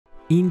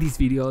In this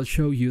video, I'll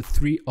show you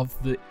 3 of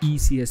the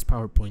easiest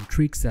PowerPoint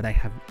tricks that I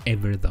have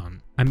ever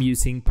done. I'm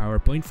using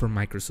PowerPoint for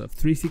Microsoft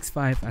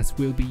 365 as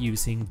we'll be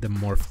using the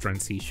morph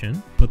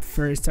transition. But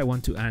first, I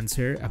want to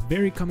answer a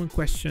very common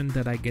question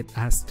that I get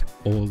asked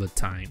all the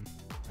time.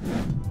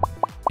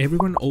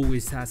 Everyone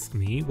always asks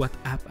me what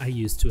app I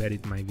use to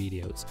edit my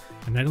videos,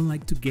 and I don't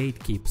like to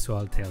gatekeep, so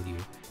I'll tell you.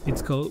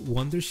 It's called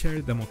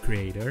Wondershare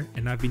Democreator,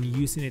 and I've been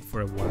using it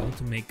for a while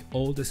to make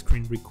all the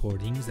screen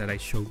recordings that I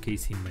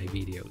showcase in my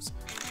videos.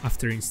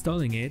 After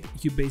installing it,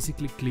 you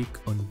basically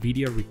click on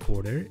Video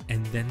Recorder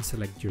and then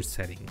select your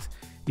settings.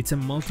 It's a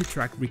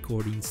multi-track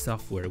recording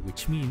software,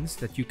 which means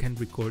that you can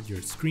record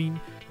your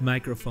screen,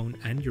 microphone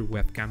and your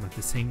webcam at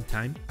the same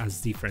time as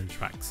different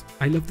tracks.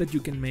 I love that you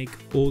can make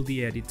all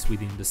the edits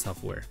within the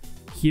software.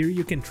 Here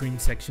you can trim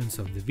sections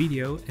of the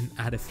video and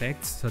add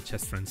effects such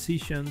as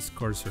transitions,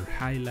 cursor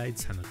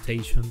highlights,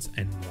 annotations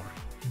and more.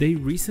 They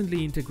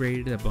recently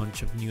integrated a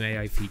bunch of new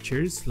AI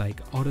features like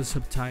auto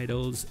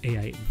subtitles,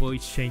 AI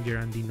voice changer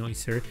and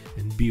denoiser,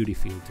 and beauty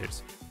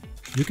filters.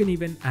 You can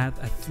even add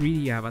a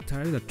 3D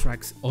avatar that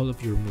tracks all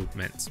of your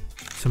movements.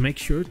 So make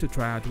sure to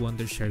try out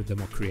Wondershare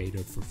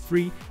Democreator for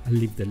free. I'll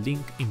leave the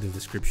link in the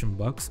description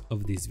box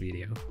of this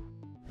video.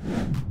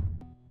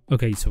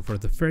 Okay, so for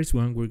the first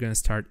one, we're gonna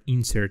start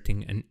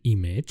inserting an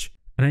image.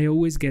 And I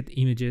always get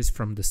images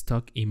from the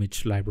stock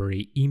image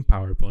library in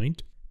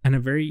PowerPoint. And a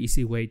very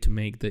easy way to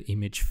make the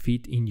image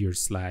fit in your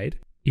slide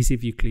is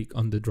if you click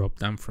on the drop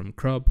down from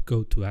crop,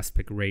 go to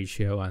aspect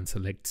ratio and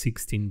select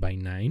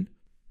 16:9.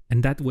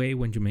 And that way,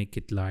 when you make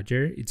it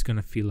larger, it's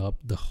gonna fill up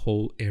the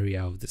whole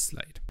area of the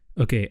slide.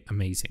 Okay,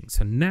 amazing.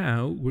 So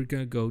now we're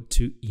gonna go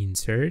to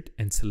insert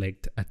and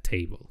select a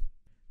table.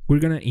 We're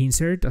gonna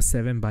insert a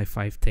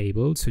 7:5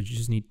 table. So you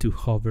just need to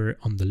hover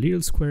on the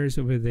little squares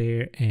over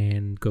there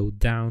and go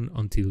down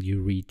until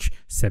you reach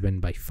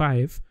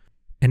 7:5.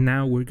 And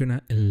now we're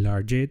gonna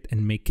enlarge it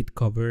and make it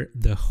cover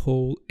the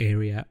whole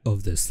area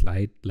of the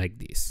slide like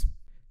this.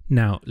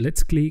 Now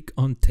let's click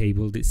on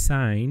table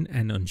design,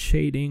 and on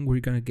shading we're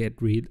gonna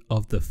get rid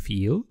of the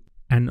fill,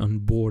 and on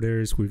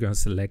borders we're gonna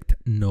select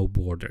no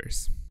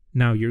borders.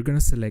 Now you're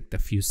gonna select a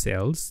few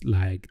cells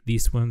like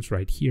these ones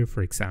right here,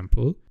 for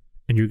example,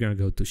 and you're gonna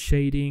go to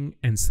shading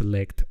and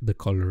select the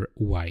color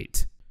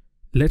white.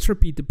 Let's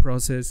repeat the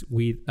process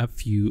with a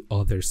few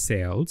other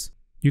cells.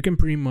 You can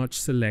pretty much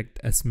select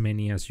as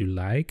many as you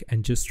like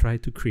and just try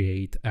to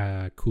create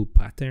a cool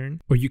pattern,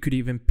 or you could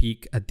even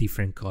pick a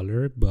different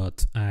color,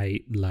 but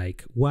I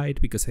like white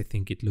because I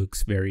think it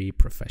looks very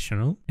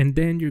professional. And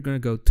then you're gonna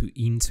go to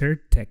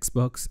insert text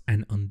box,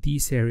 and on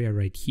this area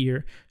right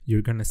here,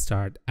 you're gonna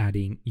start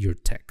adding your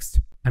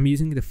text. I'm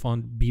using the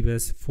font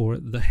Vives for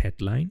the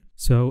headline,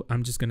 so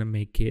I'm just gonna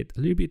make it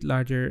a little bit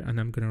larger and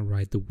I'm gonna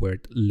write the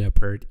word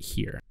leopard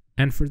here.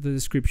 And for the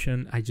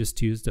description, I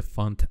just used the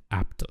font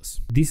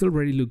Aptos. This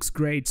already looks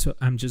great, so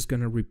I'm just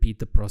gonna repeat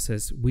the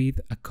process with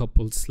a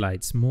couple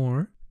slides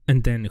more.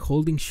 And then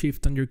holding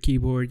Shift on your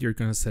keyboard, you're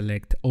gonna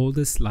select all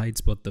the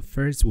slides but the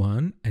first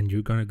one, and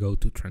you're gonna go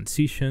to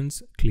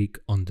Transitions, click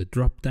on the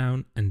drop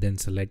down, and then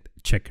select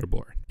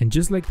Checkerboard. And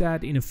just like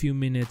that, in a few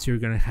minutes, you're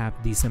gonna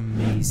have this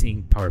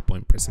amazing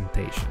PowerPoint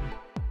presentation.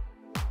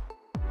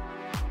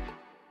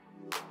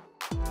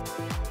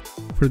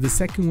 For the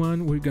second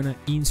one, we're gonna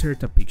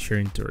insert a picture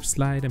into our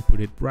slide and put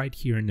it right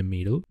here in the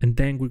middle. And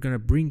then we're gonna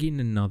bring in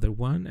another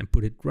one and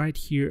put it right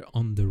here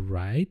on the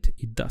right.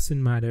 It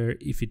doesn't matter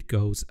if it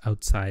goes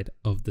outside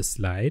of the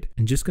slide.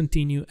 And just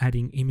continue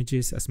adding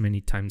images as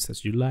many times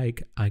as you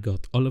like. I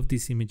got all of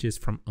these images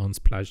from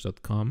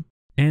unsplash.com.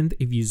 And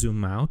if you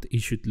zoom out,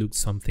 it should look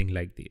something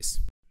like this.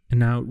 And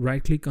now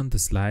right click on the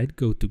slide,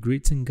 go to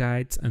grids and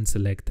guides and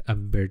select a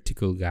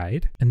vertical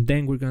guide. And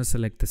then we're gonna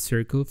select a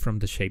circle from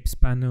the shapes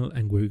panel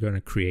and we're gonna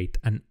create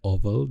an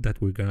oval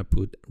that we're gonna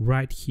put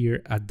right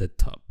here at the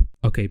top.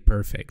 Okay,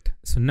 perfect.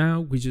 So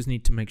now we just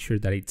need to make sure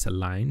that it's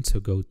aligned.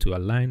 So go to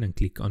align and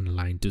click on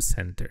align to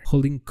center.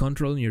 Holding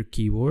Control on your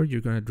keyboard,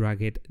 you're gonna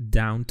drag it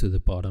down to the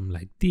bottom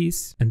like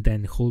this. And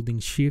then holding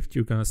Shift,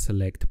 you're gonna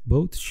select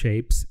both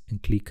shapes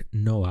and click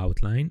no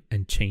outline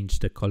and change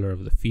the color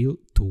of the fill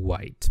to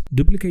white.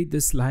 Duplicate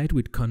the slide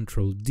with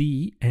Control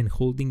D, and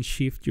holding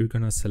Shift, you're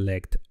gonna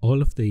select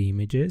all of the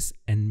images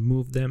and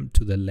move them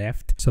to the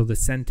left. So the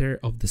center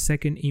of the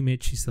second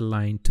image is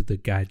aligned to the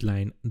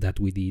guideline that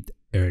we did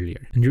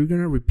earlier. And you're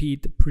gonna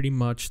repeat pretty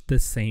much the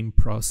same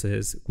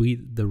process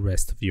with the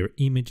rest of your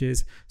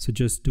images. So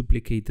just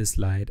duplicate the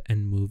slide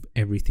and move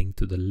everything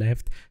to the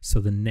left so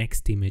the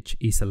next image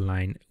is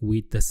aligned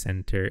with the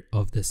center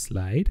of the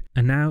slide.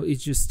 And now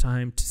it's just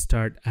time to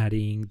start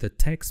adding the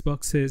text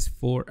boxes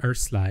for our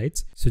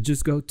slides. So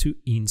just go to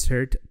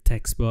insert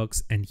text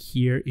box, and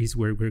here is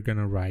where we're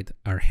gonna write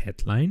our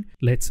headline.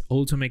 Let's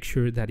also make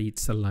sure that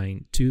it's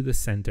aligned to the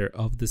center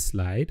of the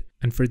slide.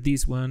 And for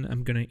this one,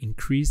 I'm gonna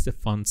increase the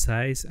font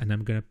size and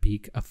I'm gonna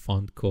pick a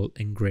font called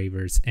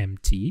Engravers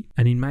MT.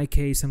 And in my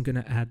case, I'm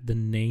gonna add the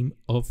name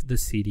of the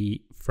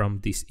city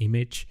from this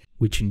image,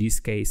 which in this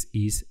case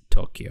is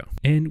Tokyo.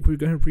 And we're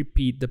going to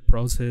repeat the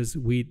process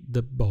with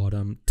the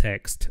bottom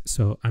text.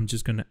 So I'm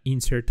just going to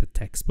insert a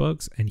text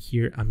box, and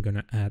here I'm going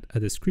to add a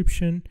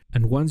description.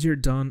 And once you're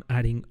done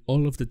adding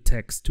all of the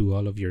text to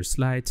all of your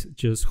slides,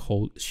 just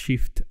hold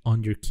Shift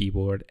on your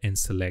keyboard and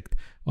select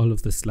all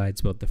of the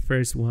slides but the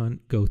first one,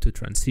 go to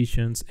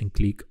transitions and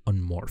click on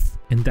morph.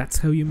 And that's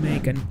how you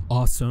make an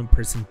awesome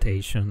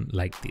presentation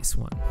like this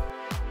one.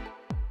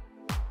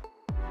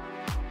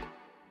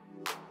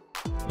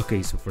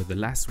 Okay, so for the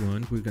last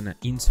one, we're gonna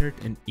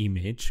insert an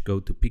image, go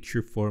to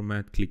picture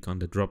format, click on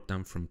the drop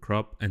down from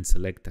crop and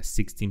select a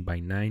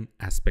 16:9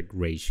 aspect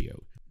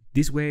ratio.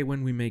 This way,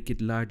 when we make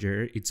it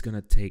larger, it's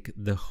gonna take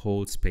the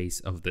whole space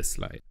of the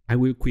slide. I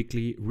will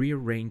quickly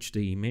rearrange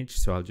the image,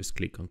 so I'll just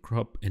click on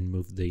crop and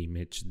move the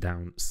image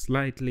down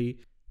slightly.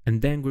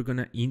 And then we're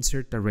gonna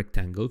insert a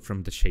rectangle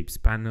from the shapes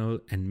panel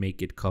and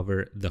make it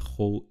cover the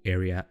whole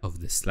area of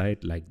the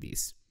slide like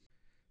this.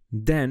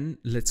 Then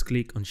let's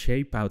click on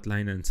shape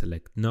outline and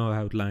select no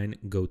outline,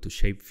 go to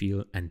shape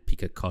fill and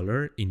pick a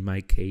color. In my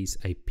case,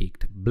 I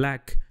picked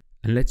black,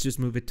 and let's just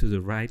move it to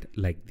the right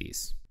like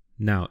this.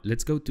 Now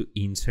let's go to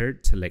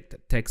insert, select a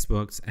text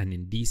box, and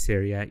in this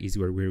area is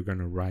where we're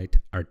gonna write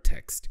our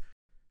text.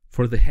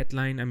 For the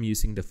headline, I'm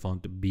using the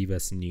font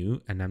Vivas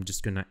New, and I'm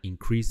just gonna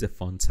increase the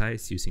font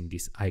size using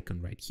this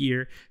icon right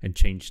here and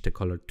change the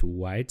color to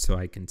white so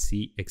I can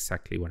see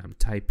exactly what I'm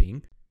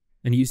typing.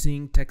 And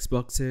using text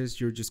boxes,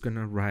 you're just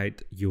gonna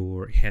write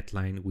your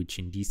headline, which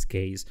in this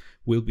case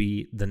will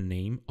be the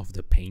name of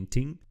the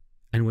painting.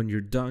 And when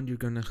you're done, you're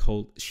gonna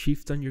hold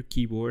Shift on your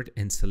keyboard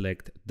and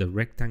select the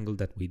rectangle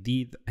that we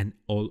did and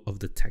all of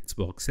the text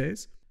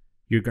boxes.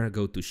 You're gonna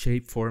go to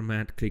shape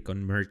format, click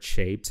on merge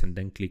shapes, and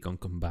then click on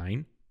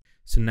combine.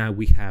 So now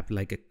we have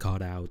like a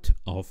cutout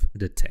of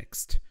the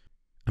text.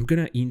 I'm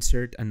gonna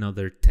insert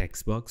another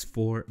text box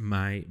for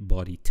my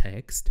body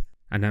text,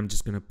 and I'm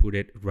just gonna put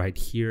it right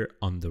here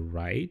on the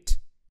right.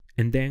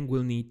 And then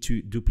we'll need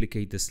to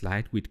duplicate the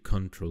slide with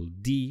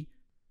Ctrl-D.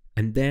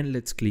 And then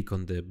let's click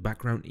on the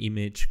background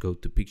image, go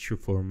to picture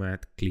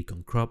format, click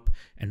on crop,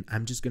 and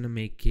I'm just gonna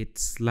make it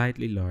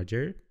slightly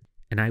larger.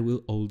 And I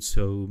will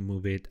also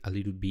move it a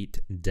little bit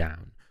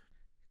down.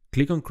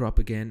 Click on crop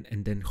again,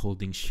 and then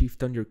holding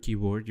Shift on your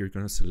keyboard, you're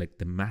gonna select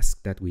the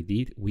mask that we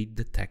did with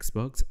the text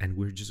box, and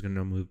we're just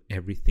gonna move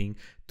everything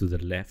to the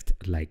left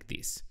like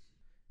this.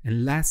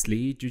 And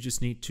lastly, you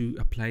just need to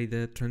apply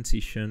the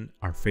transition,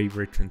 our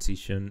favorite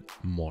transition,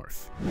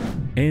 morph.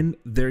 And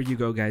there you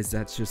go, guys.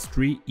 That's just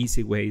 3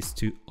 easy ways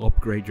to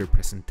upgrade your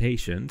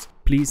presentations.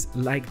 Please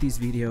like this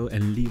video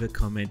and leave a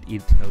comment.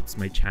 It helps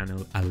my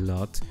channel a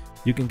lot.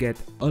 You can get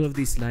all of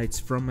these slides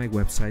from my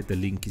website. The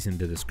link is in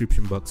the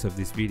description box of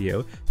this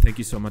video. Thank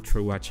you so much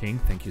for watching.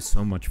 Thank you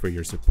so much for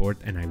your support,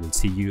 and I will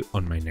see you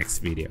on my next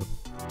video.